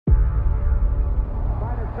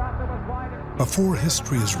Before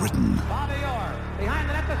history is written,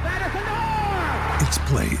 it's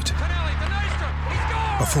played.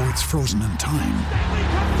 Before it's frozen in time,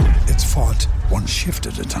 it's fought one shift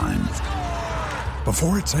at a time.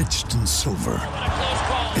 Before it's etched in silver,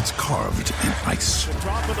 it's carved in ice.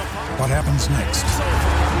 What happens next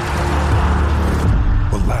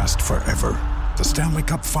will last forever. The Stanley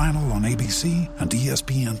Cup Final on ABC and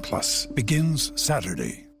ESPN Plus begins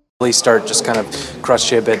Saturday. Start just kind of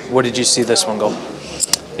crushed you a bit. What did you see this one go?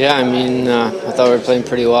 Yeah, I thought we were playing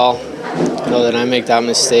pretty well. That I make that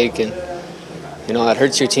mistake, and that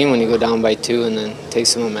hurts your team when you go down by 2 and then take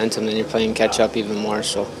some momentum, then you're playing catch up even more.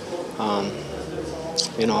 So, I'll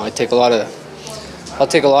take a lot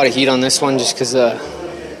of heat on this one just because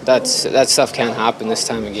that stuff can't happen this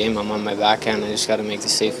time of game. I'm on my backhand. I just got to make the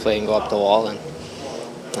safe play and go up the wall, and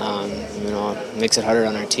it makes it harder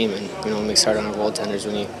on our team, and it makes it harder on our goaltenders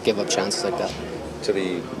when you give up chances like that. To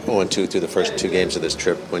be 0-2 through the first 2 games of this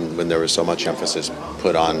trip, when there was so much emphasis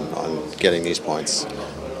put on getting these points,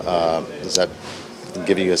 does that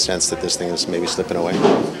give you a sense that this thing is maybe slipping away?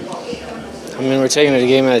 We're taking it a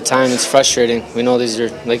game at a time. It's frustrating. We know these are,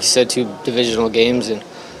 like you said, 2 divisional games, and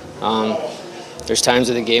there's times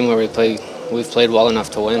of the game where we've played well enough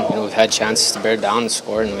to win. We've had chances to bear down and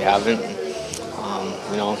score, and we haven't.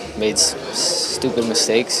 Made stupid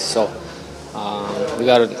mistakes. So we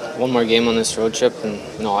got one more game on this road trip,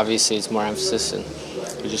 and obviously it's more emphasis, and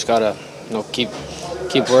we just gotta keep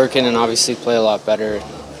working and obviously play a lot better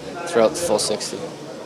throughout the full 60.